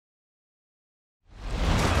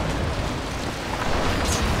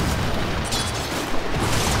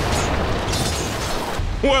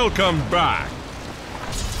Welcome back.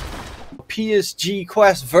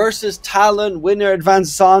 PSG.Quest versus Talon. Winner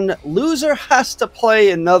advances on. Loser has to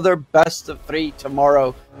play another best of 3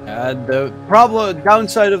 tomorrow. And the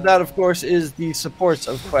downside of that, of course, is the supports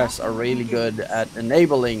of Quest are really good at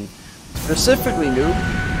enabling, specifically Noob,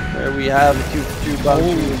 where we have a 2-for-2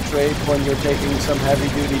 bounty and trade when you're taking some heavy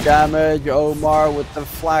duty damage. Omar with the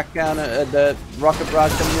flak cannon, the rocket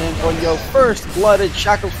barrage coming in. Ponyo first blooded,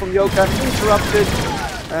 shackles from Yokan interrupted,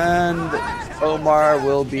 and Omar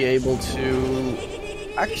will be able to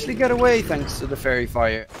actually get away thanks to the fairy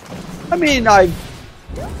fire. I mean, I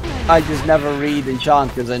just never read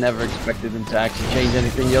enchant because I never expected him to actually change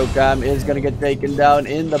anything. Yokam is going to get taken down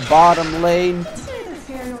in the bottom lane.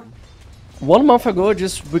 1 month ago, I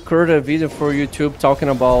just recorded a video for YouTube talking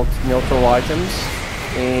about neutral items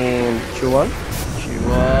in Q1.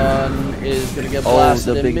 Q1 is going to get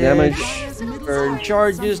blasted the big mid. damage. Burn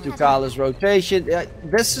charges, Ducala's rotation.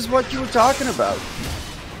 This is what you were talking about.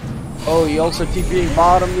 Oh, he also TPing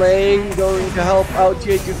bottom lane, going to help out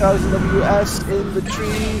TA2000 WS in the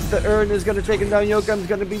trees. The urn is going to take him down. Yokam's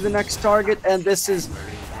going to be the next target, and this is...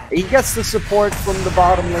 He gets the support from the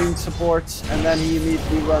bottom lane supports, and then he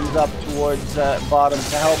immediately runs up towards bottom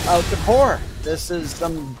to help out the core. This is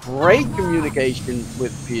some great communication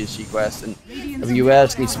with PSG.Quest, and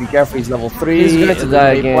WS needs to be careful. He's level 3. He's going to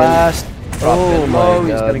die again. Blast. Drop Oh in my low. God.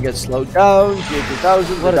 He's going to get slowed down.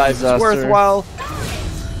 TA2000, the dive is worthwhile.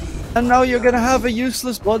 And now you're going to have a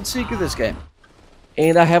useless Bloodseeker this game.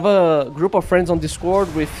 And I have a group of friends on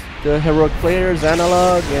Discord with the heroic players,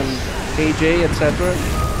 Analog and KJ, etc.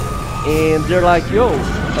 And they're like, yo,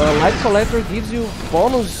 Light Collector gives you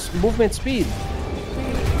bonus movement speed.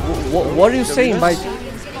 What are you saying by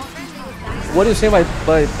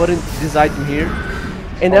putting this item here?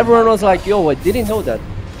 And everyone was like, yo, I didn't know that.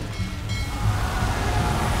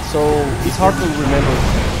 So it's hard to remember.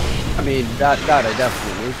 I mean, that I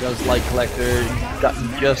definitely knew, because Light Collector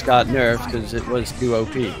just got nerfed because it was too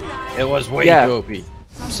OP. It was way too OP.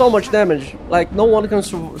 So much damage. Like, no one can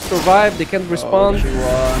survive, they can't respond.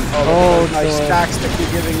 Oh, nice stacks that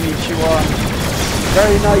you're giving me, Chiwan.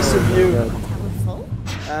 Very nice of you.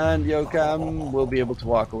 And Yokam will be able to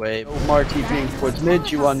walk away. Omar TPing towards mid.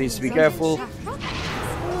 Chiwan needs to be careful.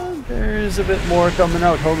 There's a bit more coming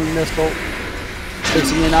out. Homing missile.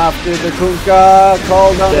 Fixing in after the Kunkka.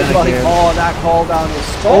 Call down as well. Oh, that call down is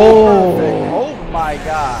so perfect. Oh my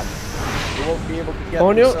god. They won't be able to get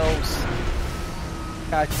themselves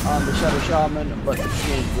catch on the Shadow Shaman, but the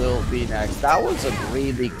King will be next. That was a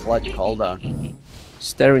really clutch call down.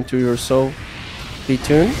 Staring to your soul. Be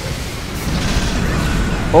tuned.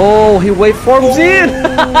 Oh, he waveforms in!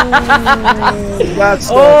 That's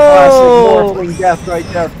the classic Morphling death right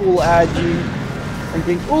there. Full agi.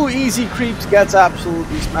 Thinking, ooh, easy creeps, gets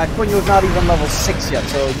absolutely smacked. When you're not even level 6 yet,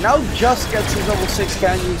 so now just gets his level 6,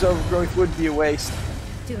 can use overgrowth, would be a waste.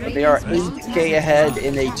 But they are 8k ahead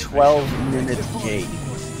in a 12-minute game.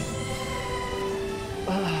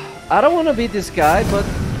 I don't want to be this guy, but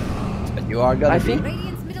you are gonna be. I think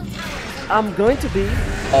I'm going to be.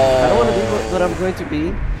 I don't want to be, but I'm going to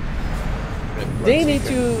be. They need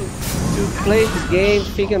to play the game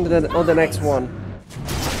thinking on the next one.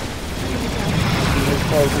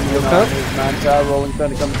 His Manta, Rolling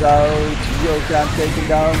Thunder comes out. Yokan taking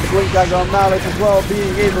down the Blink Dagger on Malik as well,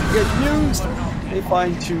 being able to get used. They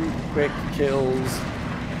find 2 quick kills.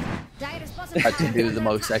 Had to do the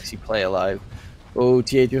most sexy play alive. Oh,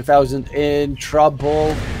 TA2000 in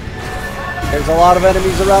trouble. There's a lot of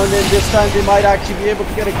enemies around him. This time they might actually be able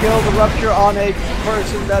to get a kill. The rupture on a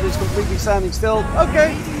person that is completely standing still.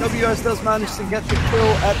 Okay, WS does manage to get the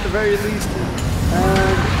kill at the very least.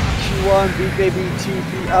 And G1, BKB,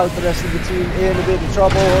 TP out. The rest of the team in a bit of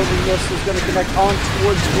trouble. Holiness is going to connect on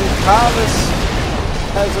towards the Palace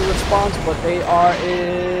as a response, but they are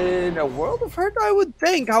in a world of hurt, I would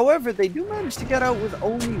think. However, they do manage to get out with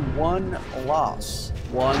only 1 loss,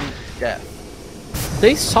 1 death.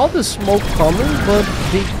 They saw the smoke coming, but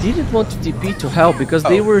they didn't want to TP to help because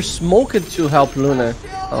they were smoked to help Luna.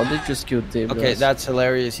 Oh, they just killed David. Okay, that's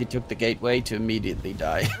hilarious. He took the gateway to immediately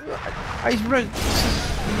die. I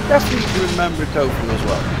definitely remember Tofu as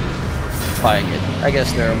well. Buying it. I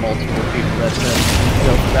guess there are multiple people that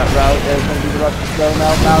go for that route. There's going to be the rush to go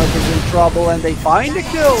now. Malik is in trouble, and they find a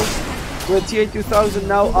kill with TA2000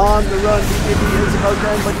 now on the run. BKB is about to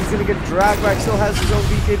end, but he's going to get dragged back. Still has his own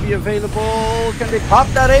BKB available. Can they pop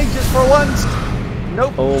that Aegis for once?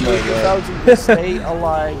 Nope. Oh my god. TA2000 stay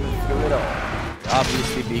alive through it all.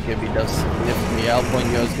 Obviously, BKB does significantly out.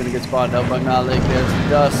 Ponyo is going to get spotted out by Malik. There's the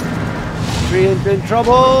dust. Treant in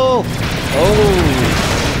trouble. Oh.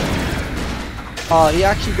 Oh, he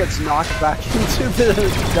actually gets knocked back into the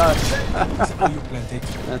dust.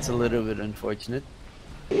 That's a little bit unfortunate.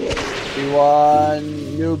 T1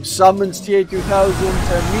 Noob summons TA2000 to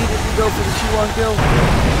immediately go for the T1 kill.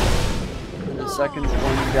 And the second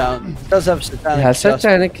one down. Does have Satanic. Yeah,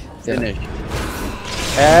 Satanic. Finish.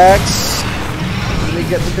 X. They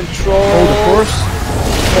get the control. Oh, the force.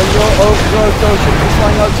 Should be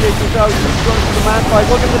flying out TA2000. He's going for the man fight.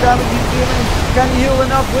 Look at the damage he's dealing. Can he heal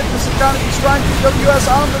enough with the Satanic? He's trying to WS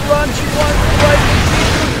on the run. T1 right.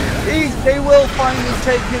 They will finally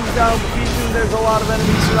take him down. There's a lot of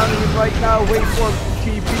enemies surrounding him right now. Wait for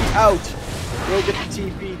TP out. We'll get the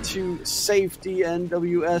TP to safety, and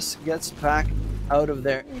WS gets back out of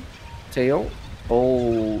there. Tail.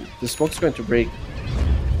 Oh, the smoke's going to break.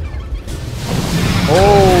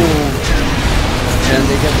 Oh! And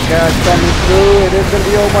they get the gas coming through. It is going to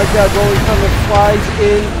be, oh my god, Rolling Thunder flies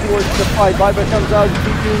in towards the fight. Buyback comes out,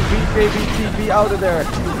 BKB out of there.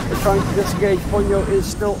 They're trying to disengage. Ponyo is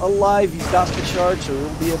still alive. He's got the charge, so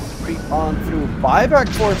he'll be able to creep on through. Buyback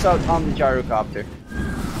force out on the gyrocopter.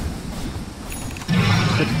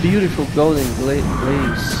 The beautiful golden glaze.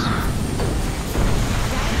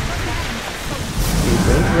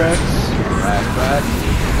 Rat.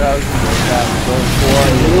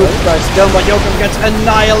 Still, but Jokum gets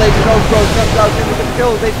annihilated. Ogro comes out into the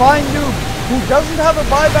kill. They find Noob, who doesn't have a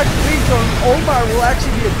buyback to reach on. Omar will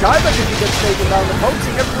actually be a dieback if he gets taken down. The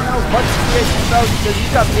posting everyone else but TA2000 because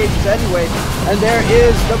he's got the ages anyway. And there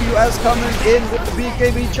is WS coming in with the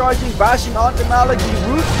BKB charging, bashing onto Malik. The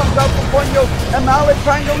root comes out from Ponyo, and Malik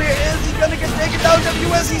Pangolier is he gonna get taken down?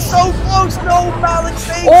 WS, he's so close. No, Malik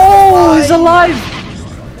saves. Oh, he's alive.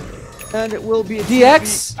 And it will be a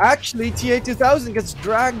DX. Actually, TA2000 gets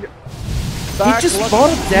dragged back. He just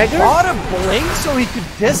bought a dagger? Bought a blink so he could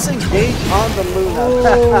disengage on the Luna.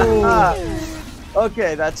 Oh.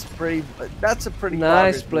 Okay, that's a pretty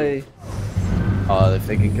nice play. Oh, if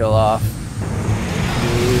they can kill off.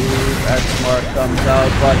 X-Mark comes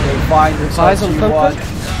out, but they find themselves T1.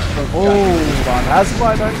 Oh, has a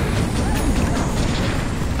buyback.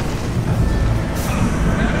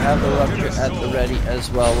 Have the rupture at the ready as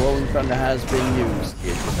well. Rolling Thunder has been used.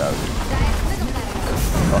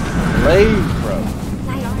 Flamethrower.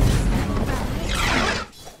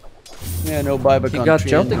 Yeah, no buyback. He on got tree,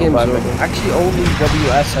 jumped no again. Actually, only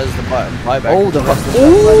WS has the buyback. Oh, the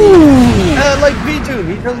like V2,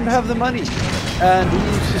 he doesn't have the money, and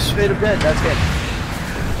he's just straight up dead. That's it.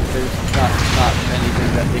 There's not anything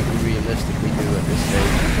that they can realistically do at this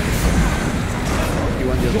stage.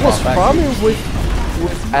 He was farming with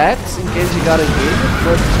X in case he got engaged,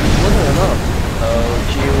 but it wasn't enough. Oh,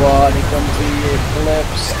 G1, he comes the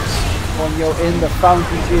Eclipse. Ponyo in the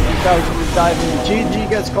fountain, TA2000 is diving. GG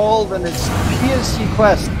gets called, and it's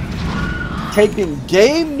PSG.Quest taking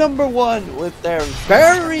game number 1 with their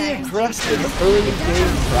very aggressive early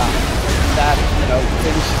game round. That,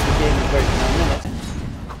 finishes the game in 39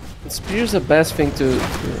 minutes. Spear's the best thing to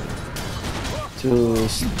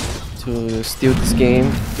steal this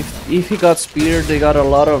game. If he got speared, they got a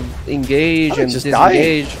lot of engage and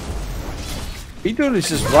disengage. B2 is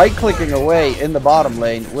just right-clicking away in the bottom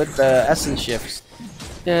lane with the essence shifts.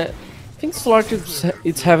 Yeah, I think Slark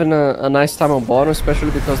it's having a nice time on bottom, especially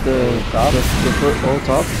because the top.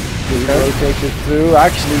 Rotated through.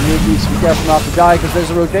 Actually, Noob needs to be careful not to die because there's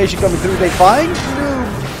a rotation coming through. They find Noob,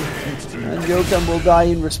 and Jokum will die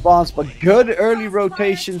in response. But good early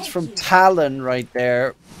rotations from Talon right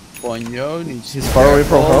there. Ponyo needs he's far away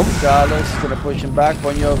from home. Dallas is gonna push him back.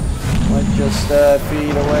 Ponyo might just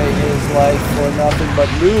feed away his life for nothing but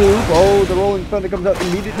Noob. Oh, the Rolling Thunder comes out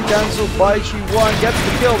immediately cancelled by G1. Gets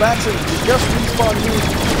the kill. That's it. Just respawn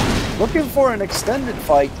Noob. Looking for an extended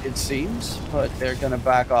fight, it seems, but they're gonna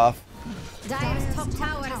back off.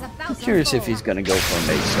 I'm curious if he's gonna go for a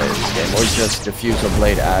mage slayer this game or just diffuse a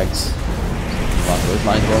blade axe. Along those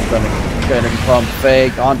lines, Rolling Thunder getting pump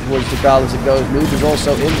fake on towards the Gal as it goes. Noob is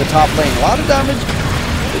also in the top lane. A lot of damage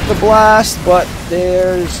with the blast, but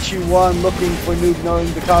there's G1 looking for Noob,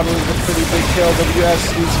 knowing the Coddle is a pretty big kill.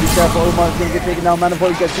 WS needs to be careful. Omar's going to get taken down.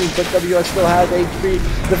 Manavoy gets used, but WS still has HP.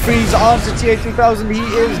 The freeze onto TA2000. He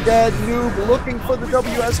is dead. Noob looking for the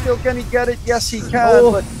WS kill. Can he get it? Yes, he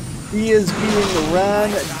can, but he is being ran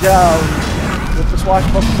down. With the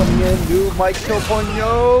swashbuckle coming in, Noob might kill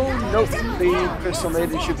Ponyo. Nope, the Crystal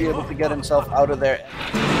Maiden should be able to get himself out of there.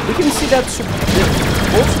 We can see that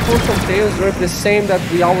both supports of Tails are the same that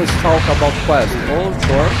we always talk about Quest. All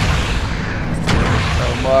short.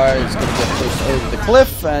 Omar is going to get pushed over the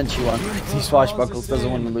cliff, and he swashbuckles, doesn't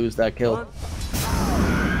want to lose that kill.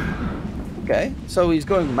 Okay, so he's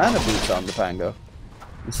going mana boots on the Pango.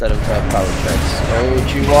 instead of power checks. Oh,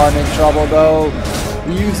 G1 in trouble though.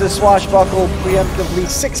 He used the swashbuckle preemptively.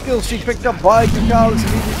 6 kills she picked up by Ducalis,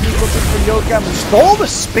 immediately looking for Yokam and stole the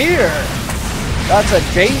spear. That's a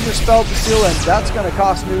dangerous spell to steal, and that's going to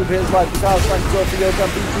cost Noob his life. Ducalis trying to go for Yokam.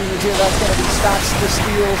 B2 is here. That's going to be stats to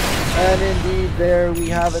steal. And indeed, there we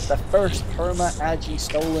have it. The first perma agi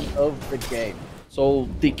stolen of the game. So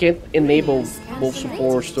they can't enable both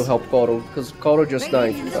supports to help Koro, because Koro just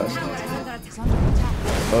died too fast.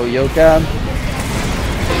 Oh, Yokam.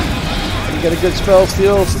 You get a good spell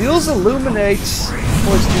steal. Steals illuminates. Of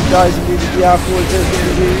course, 2 dies immediately afterwards. There's going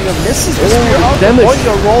to be a misses the spear on the point. A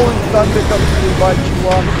rolling thunder comes through by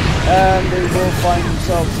G1, and they will find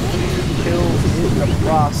themselves 3 kills in the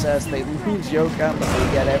process. They lose Yokam, but they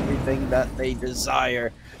get everything that they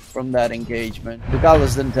desire from that engagement.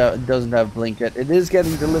 Ducalis doesn't have blink yet. It is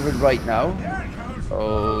getting delivered right now.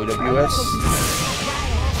 Oh, WS.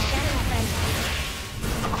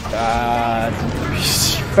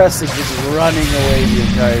 Quest is just running away the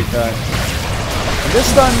entire time. And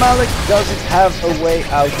this time Malik doesn't have a way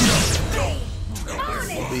out.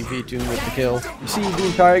 V2 with the kill. You see the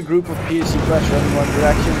entire group of PSG.Quest running one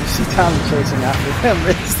direction. You see Talon chasing after them.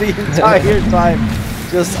 It's the entire time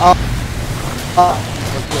just off.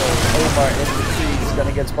 Omar in the tree. He's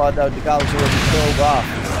gonna get spotted out. Ducalis already killed off.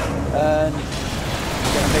 And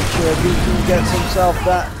he's gonna make sure V2 gets himself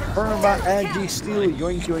that perma agi steal.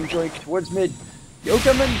 Yoink, yoink, yoink towards mid.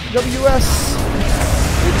 Yokam and WS.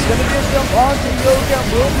 It's going to be a jump onto Yokam.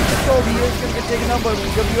 Will be controlled. He is going to get taken out, but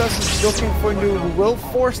WS is looking for Noob. Will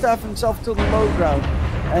force staff himself to the low ground.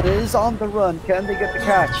 And it is on the run. Can they get the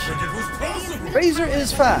catch? Razor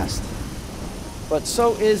is fast. But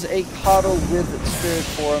so is a Coddle with Spirit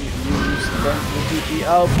Form used. Then the DP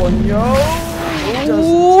out for no.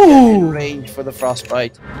 Doesn't get in range for the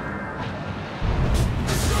Frostbite.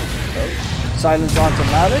 Silence onto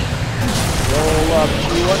Mavic. Roll up.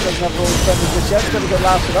 G1 doesn't have roll defender just yet. It's going to get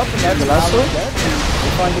lasted up, and that's the last one.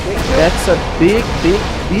 They find a big kill. That's a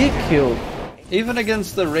big kill. Even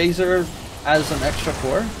against the Razor as an extra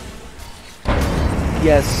core.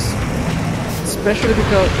 Yes. Especially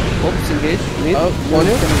because oops, engage mid. Oh, one's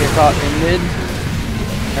going to get caught in mid.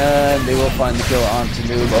 And they will find the kill onto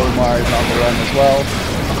Noob. Omar is on the run as well.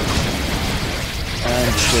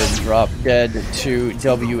 And should drop dead to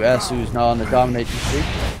WS, who's now on the dominating streak.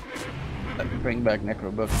 Let me bring back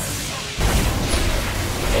Necrobook.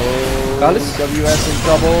 Oh, WS in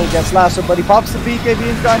trouble, gets lasted, but he pops the BKB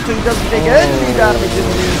in time, so he doesn't take any damage in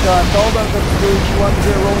the meantime. All done for the blue,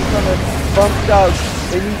 G1-0, rolling thunder, bumped out.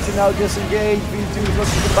 They need to now disengage. V2 is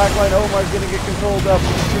looking to the back line. Omar's going to get controlled up.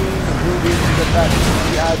 V2, Ruby is going to get back to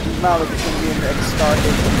the Agi. Malik is going to be in the next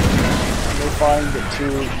starting. They find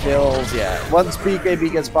 2 kills. Yeah, once BKB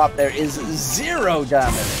gets popped, there is 0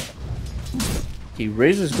 damage. He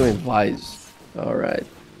Razor's going Vise. Alright.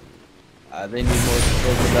 They need more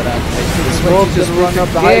control with that animation. The smoke just run up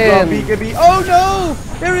the high ground. BKB. Oh no!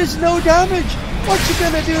 There is no damage! What you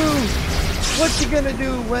gonna do? What you gonna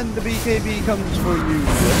do when the BKB comes for you?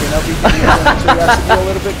 Okay, now BKB so you have to be a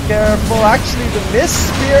little bit careful. Actually, the miss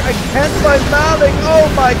spear again by Malik. Oh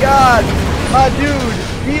my god! My dude,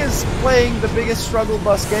 he is playing the biggest struggle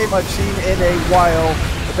bus game I've seen in a while.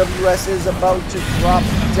 The WS is about to drop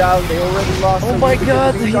down. They already lost. Oh my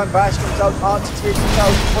god! Bash comes out onto TH2000.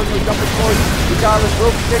 Point jumping forward. Ducalis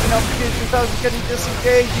will be taken up. TH2000 getting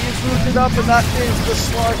disengaged. He is rooted up, and that is the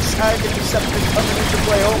Slark's tag interceptor coming into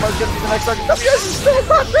play. Omar's going to be the next target. WS is still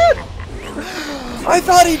not dead! I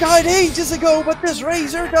thought he died ages ago, but this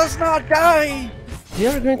Razor does not die! They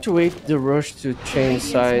are going to wait the rush to chain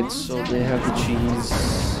sides, so they have the cheese.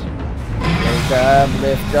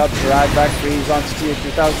 Lift up, drag back freeze onto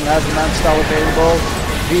TH2000, has a man style available.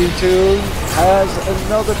 V2 has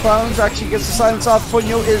another pounce, actually gets the silence off.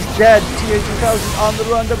 Punyo is dead. TH2000 on the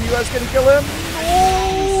run. WS gonna kill him.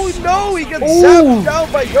 Oh no, he gets zapped down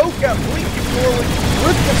by Yokam, blinking forward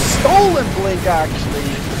with the stolen blink actually,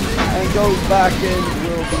 and goes back in.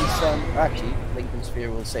 Will be some. Actually, Lincoln Sphere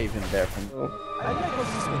will save him there from.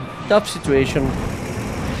 Tough situation.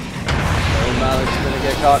 Malik's going to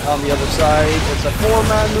get caught on the other side. It's a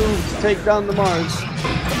 4-man move to take down the Mars.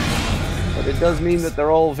 But it does mean that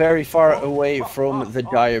they're all very far away from the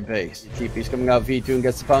Dire base. TP's coming out V2 and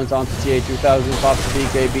gets the pounce onto TA2000, pops the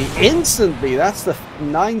BKB instantly. That's the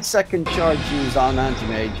 9-second charge used on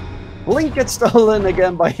Anti-Mage. Blink gets stolen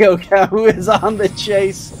again by Yoka, who is on the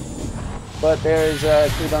chase. But there's a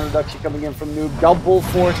cooldown reduction coming in from Noob. Double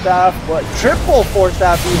force staff, but triple force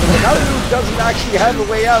staff even. And now Noob doesn't actually have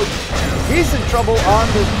a way out. He's in trouble on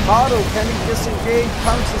the auto. Can he disengage?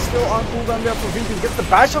 Pounce is still on cooldown there for Vinton. Gets the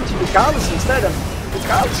bash onto Ducalis instead. And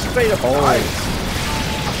Ducalis straight up dies.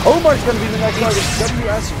 Omar's going to be the next target.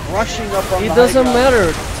 WS rushing up on the It doesn't high ground.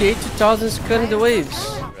 matter. TA2000 is cutting the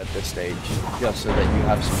waves. At this stage, just so that you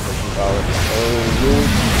have some pushing power.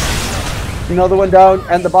 Oh, another one down,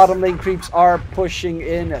 and the bottom lane creeps are pushing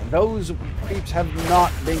in. Those creeps have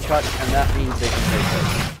not been cut, and that means they can take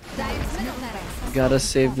it. Gotta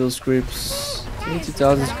save those creeps.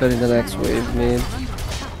 TA2000 is cutting the next wave, man.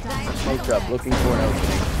 Smoked up, looking for an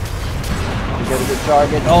opening. You get a good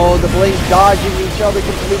target. Oh, the blink dodging each other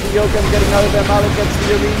completely. Yokem getting out of there. Malik gets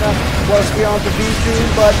the arena. Plus beyond the V2,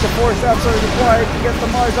 but the 4 steps are required to get the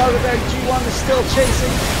Mars out of there. G1 is still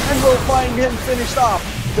chasing, and we'll find him finished off.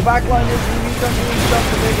 The backline is doing something.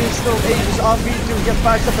 There is still ages on V2. Gets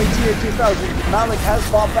backed up by TA2000. Malik has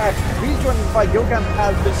fought back. He's joining the fight. Yokem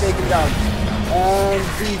has been taken down. And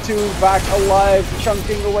V2 back alive,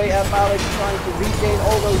 chunking away at Malik, trying to regain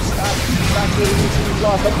all those stats back to the he's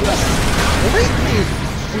lost. Completely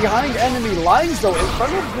behind enemy lines though, in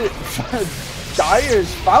front of the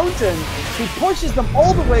Dyer's fountain. He pushes them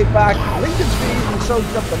all the way back. Lincoln's even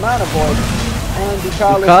soaked up the mana void. And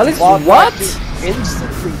Ducalis what?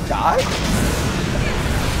 Instantly died?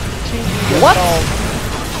 What?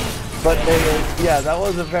 But yeah, that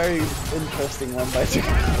was a very interesting one by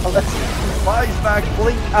Ducalis. Flies back,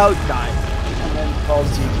 blink out, die, and then calls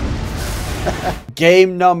GG.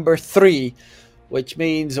 Game number 3, which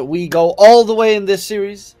means we go all the way in this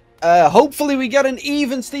series. Hopefully we get an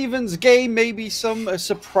even Stevens game, maybe some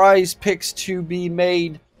surprise picks to be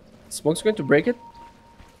made. Smoke's going to break it.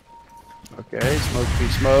 Okay, smoke free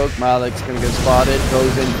smoke. Malik's gonna get spotted,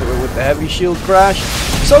 goes into it with the heavy shield crash.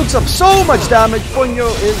 Soaks up so much damage. Ponyo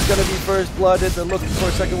is gonna be first blooded. They're looking for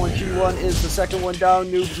a second one. G1 is the second one down.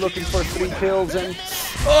 Noob's looking for 3 kills and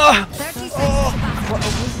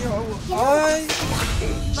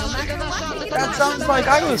that sounds like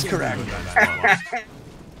I was correct.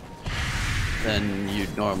 Than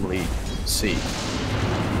you'd normally see.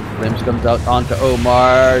 Limbs comes out onto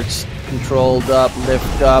Omar. Controlled up,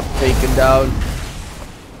 lift up, taken down.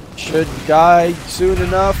 Should die soon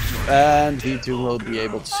enough, and V2 will be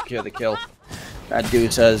able to secure the kill. That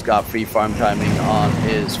dude has got free farm timing on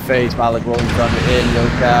his face. Malik rolling thunder in,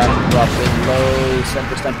 Yokem dropping low,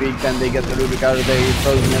 center stampede. Can they get the Rubik out of there? He's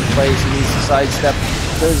frozen in place. He needs to sidestep.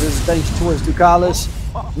 There's his bench towards Ducalis.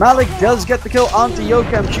 Malik does get the kill onto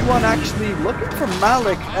Yokem. G1 actually looking for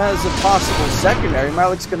Malik as a possible secondary.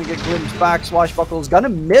 Malik's going to get glimpsed back. Swashbuckle's going to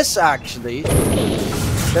miss, actually.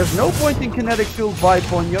 There's no point in kinetic field by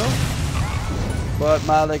Ponyo. But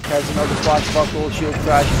Malik has another Swashbuckle, shield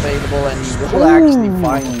crash available, and he will actually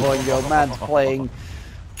find Ponyo. Man's playing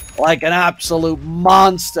like an absolute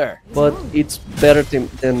monster. But it's better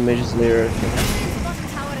than Mage Slayer.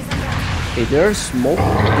 Okay, there's smoke.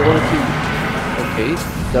 Okay,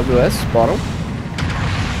 WS, bottom.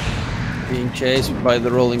 Being chased by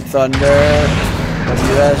the Rolling Thunder.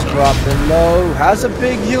 WS dropping low. Has a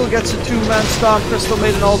big heal, gets a 2-man stomp. Crystal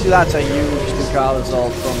made an ulti. That's a huge Ducalis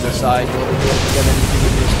ult from the side. Will he be able to get anything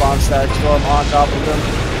with the response stack storm on top of them?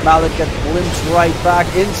 Malik gets glimpsed right back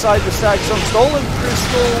inside the stack storm. Stolen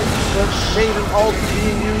Crystal, but made an ulti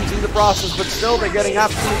being used in the process, but still they're getting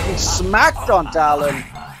absolutely smacked on Talon.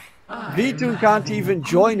 V2 can't even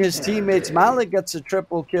join his teammates. Malik gets a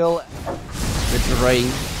triple kill. It's rain,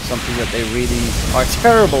 something that they really are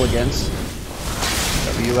terrible against.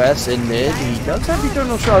 WS in mid. He does have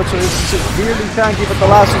Eternal Shroud, so this is severely tanky, but the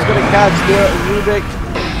last one's going to catch the Rubik.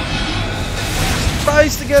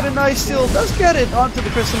 Tries to get a nice steal, does get it onto the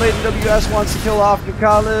Crystal Maiden. WS wants to kill off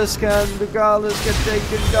Ducalis. Can Ducalis get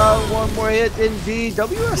taken down? One more hit indeed.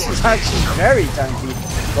 WS is actually very tanky.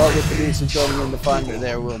 But with the Lucian joining in the fun,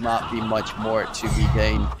 there will not be much more to be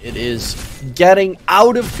gained. It is getting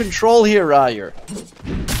out of control here, rayuur.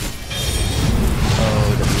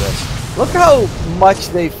 Oh, WS. Look how much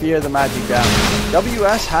they fear the magic damage.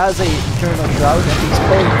 WS has a Eternal Shroud and he's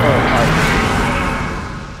playing for a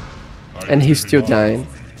fight. And he's still dying.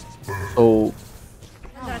 So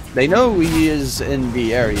they know he is in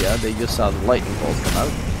the area. They just saw the lightning bolt come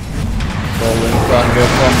out. Rolling Thunder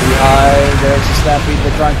from behind. There's a stampede.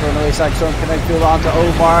 They're trying to run away. Saxon connect field onto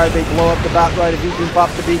Omar. They blow up the bat right. If you can pop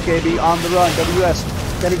the BKB on the run. WS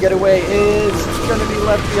gonna get away. Is gonna be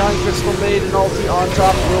left behind. Crystal Maiden ulti on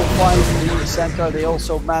top. Will find the center. They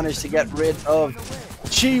also managed to get rid of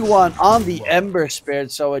G1 on the Ember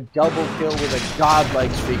Spirit. So a double kill with a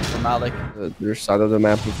godlike streak from Malik. Their side of the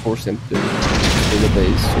map will force him to the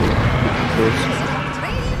base. So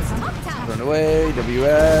run away.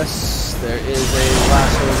 WS. There is a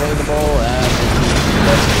lasso available, and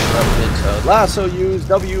it's interrupted. So lasso used.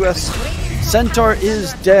 WS Centaur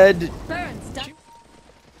is dead.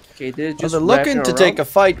 okay, they're just they're looking to take a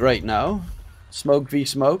fight right now. Smoke v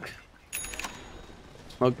smoke.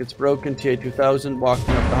 Smoke gets broken. TA2000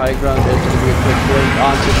 walking up the high ground. There's going to be a quick blink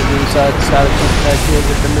onto the blue side. Static protect here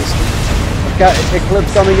with the Mystic.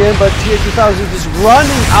 Eclipse coming in, but TA2000 just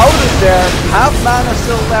running out of there. Half mana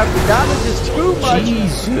still left. The damage is too much.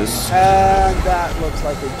 Jesus. And that looks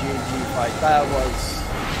like a GG fight. That was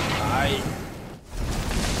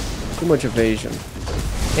too much evasion.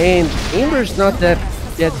 And Ember's not that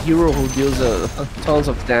hero who deals tons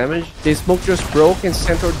of damage. The smoke just broke and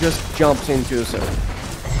Centaur just jumps into so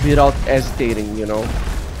without hesitating, you know.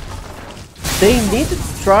 They need to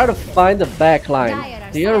try to find the back line.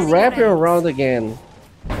 They are wrapping around again.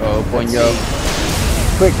 Oh, Ponyo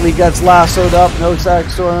quickly gets lassoed up. No Sack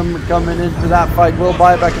Storm coming into that fight. Will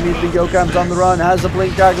buyback immediately. Yokam's on the run. Has a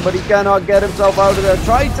blink dagger, but he cannot get himself out of there.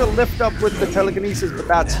 Tried to lift up with the telekinesis, but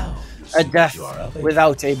that's a death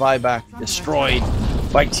without a buyback. Destroyed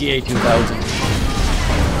by TA2000.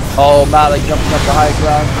 Oh, Malik jumping up the high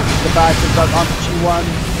ground. The back is up onto G1.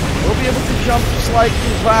 Will be able to jump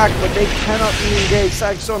slightly back, but they cannot re-engage.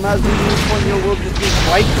 Sagstorm has been used. Ponyo will just be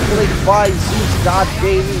right-clicked by Zeus God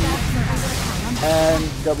Gaming. And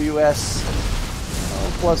WS.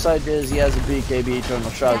 Well, plus side is he has a BKB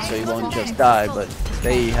Eternal Shroud, so he won't just die, but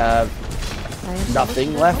they have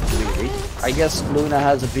nothing left, really. I guess Luna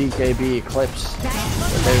has a BKB Eclipse,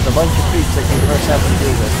 but there's a bunch of feats that you first have to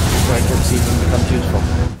deal with before Eclipse even becomes useful.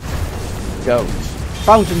 Goes.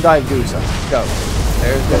 Fountain Dive Gusa. Goes.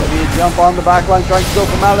 There's going to be a jump on the back line trying to go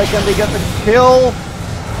for Malik, and they get the kill.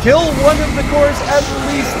 Kill one of the cores at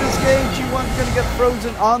least this game. G1's going to get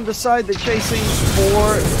frozen on the side. They're chasing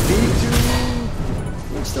for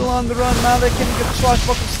B2. He's still on the run. Malik can get a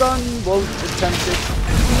swashbuckle stun. Won't attempt it,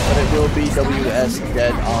 but it will be WS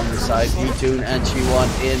dead on the side. B2 and G1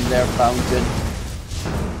 in their fountain.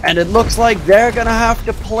 And it looks like they're going to have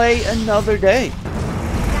to play another day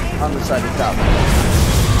on the side of top.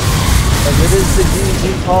 As it is the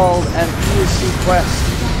GG called and PSG.Quest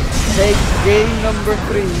take game number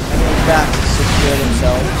 3 and with that secure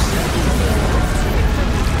themselves.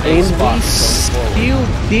 And we still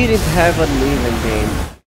didn't have an even game.